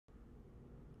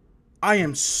I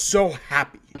am so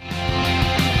happy.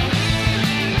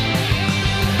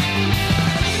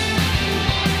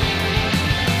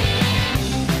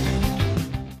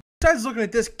 Besides looking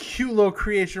at this cute little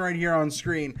creation right here on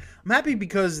screen, I'm happy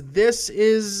because this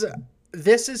is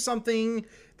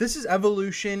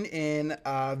evolution in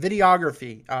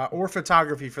videography or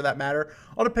photography for that matter,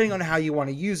 all depending on how you want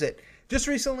to use it. Just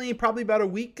recently, probably about a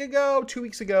week ago, 2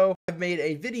 weeks ago, I've made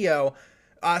a video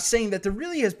saying that there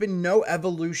really has been no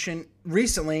evolution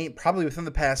recently, probably within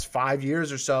the past 5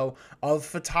 years or so, of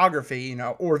photography,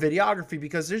 or videography,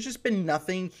 because there's just been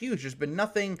nothing huge. There's been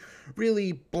nothing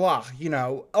really blah,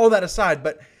 all that aside.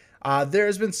 But there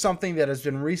has been something that has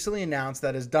been recently announced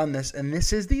that has done this, and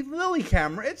this is the Lily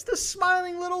camera. It's the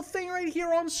smiling little thing right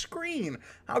here on screen.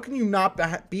 How can you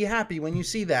not be happy when you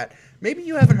see that? Maybe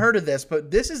you haven't heard of this, but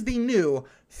this is the new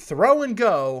throw and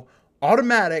go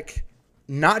automatic,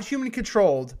 not human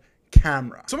controlled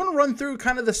camera. So I'm going to run through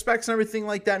kind of the specs and everything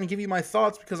like that and give you my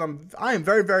thoughts, because I am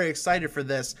very, very excited for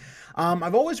this.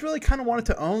 I've always really kind of wanted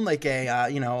to own like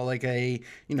a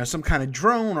some kind of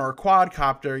drone or a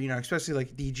quadcopter, especially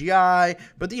like DJI,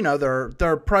 but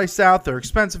they're priced out, they're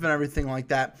expensive and everything like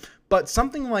that. But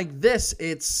something like this,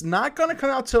 it's not going to come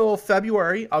out till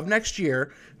February of next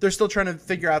year. They're still trying to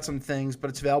figure out some things, but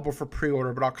it's available for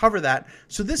pre-order, but I'll cover that.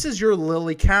 So this is your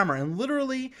Lily camera, and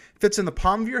literally fits in the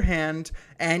palm of your hand,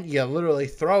 and you literally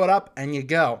throw it up and you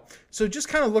go. So just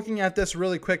kind of looking at this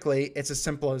really quickly, it's as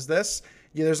simple as this.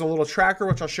 There's a little tracker,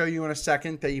 which I'll show you in a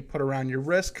second, that you put around your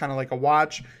wrist, kind of like a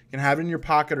watch. You can have it in your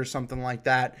pocket or something like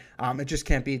that. It just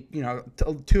can't be,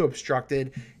 too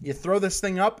obstructed. You throw this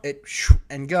thing up, it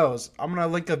and goes. I'm going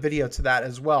to link a video to that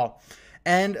as well.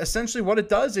 And essentially what it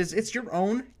does is it's your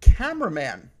own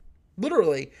cameraman.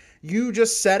 Literally, you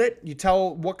just set it, you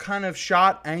tell what kind of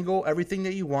shot, angle, everything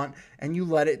that you want, and you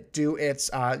let it do its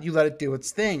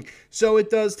thing. So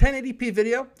it does 1080p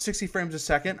video, 60 frames a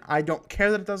second. I don't care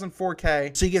that it does in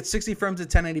 4K. So you get 60 frames at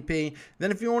 1080p.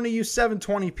 Then if you want to use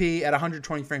 720p at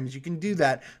 120 frames, you can do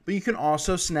that. But you can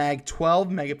also snag 12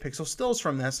 megapixel stills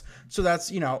from this. So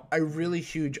that's, a really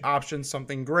huge option,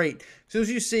 something great. So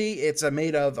as you see, it's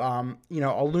made of,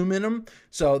 aluminum.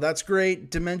 So that's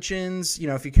great. Dimensions,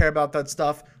 if you care about that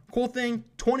stuff. Cool thing,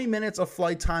 20 minutes of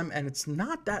flight time, and it's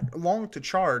not that long to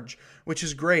charge, which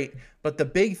is great. But the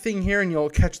big thing here, and you'll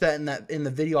catch that in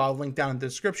the video I'll link down in the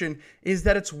description, is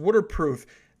that it's waterproof.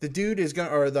 The dude is gonna,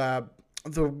 or the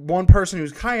one person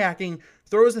who's kayaking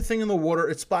throws the thing in the water,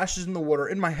 it splashes in the water.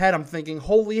 In my head, I'm thinking,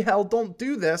 holy hell, don't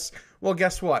do this. Well,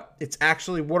 guess what? It's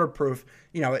actually waterproof.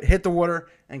 It hit the water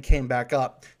and came back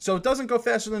up. So it doesn't go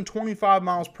faster than 25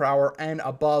 miles per hour and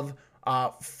above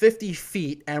 50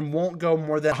 feet, and won't go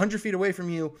more than 100 feet away from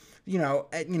you,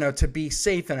 to be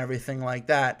safe and everything like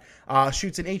that.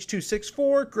 Shoots an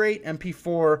H.264, great.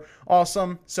 MP4,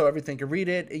 awesome. So everything can read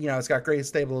it. It's got great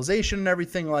stabilization and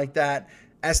everything like that.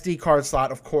 SD card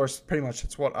slot, of course, pretty much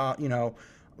it's what,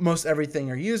 most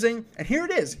everything are using. And here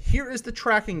it is. Here is the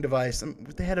tracking device. And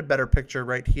they had a better picture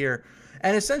right here.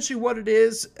 And essentially what it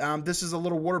is, this is a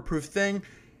little waterproof thing.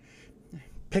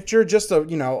 Picture just a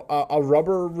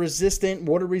rubber resistant,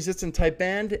 water resistant type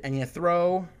band, and you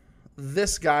throw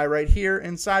this guy right here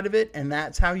inside of it, and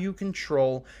that's how you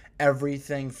control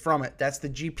everything from it. That's the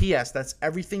GPS. That's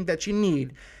everything that you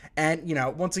need. And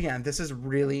once again, this is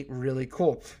really, really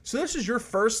cool. So this is your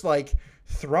first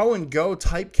throw and go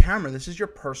type camera. This is your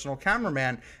personal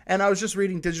cameraman. And I was just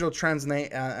reading Digital Trends,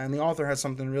 and the author has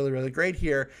something really, really great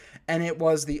here. And it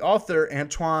was the author,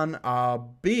 Antoine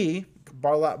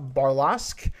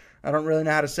Barlasque. I don't really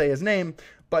know how to say his name,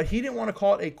 but he didn't want to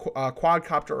call it a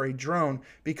quadcopter or a drone,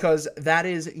 because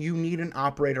you need an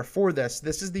operator for this.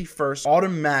 This is the first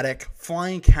automatic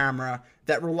flying camera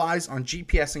that relies on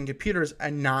GPS and computers,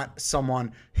 and not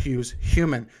someone who's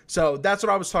human. So that's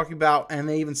what I was talking about, and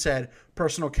they even said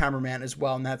personal cameraman as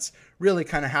well, and that's really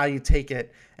kind of how you take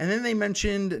it. And then they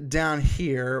mentioned down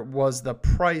here was the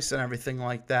price and everything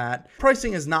like that.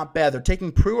 Pricing is not bad. They're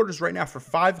taking pre-orders right now for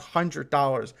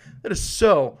 $500. That is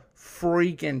so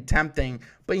freaking tempting,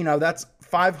 but that's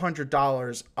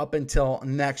 $500 up until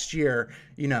next year,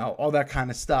 all that kind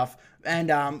of stuff.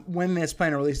 And when this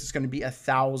plane release, it's going to be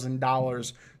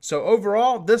 $1,000. So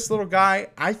overall, this little guy,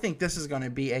 I think this is going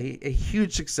to be a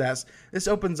huge success. This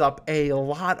opens up a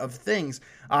lot of things.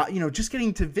 Just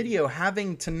getting to video,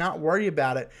 having to not worry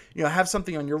about it. Have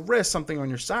something on your wrist, something on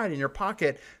your side, in your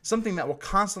pocket, something that will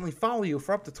constantly follow you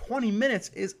for up to 20 minutes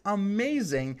is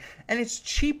amazing. And it's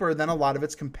cheaper than a lot of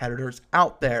its competitors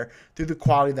out there through the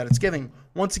quality that it's giving.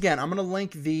 once again, I'm going to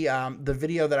link the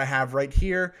video that I have right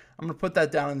here. I'm going to put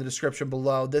that down in the description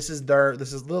below. This is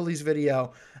Lily's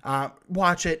video.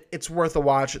 Watch it. It's worth a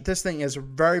watch. This thing is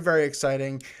very, very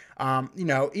exciting. You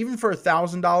know, even for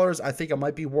 $1,000, I think it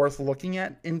might be worth looking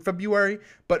at in February.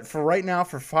 But for right now,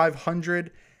 for $500,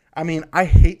 I mean, I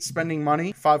hate spending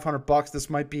money. $500. This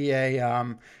might be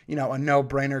a you know, a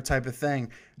no-brainer type of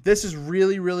thing. This is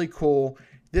really, really cool.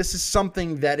 This is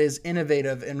something that is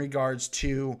innovative in regards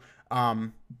to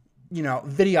you know,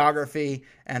 videography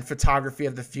and photography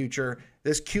of the future.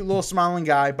 This cute little smiling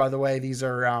guy, by the way, these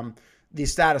are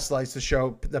these status lights to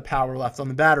show the power left on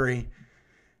the battery.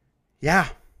 Yeah.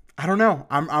 I don't know.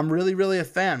 I'm really, really a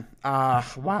fan.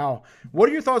 Wow. What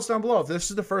are your thoughts down below? If this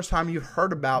is the first time you've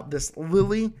heard about this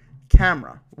Lily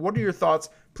camera, what are your thoughts?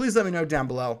 Please let me know down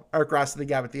below. Eric Rossi, the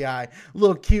guy with the eye.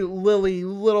 Little cute Lily,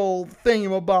 little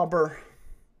thingamabobber.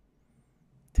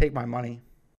 Take my money.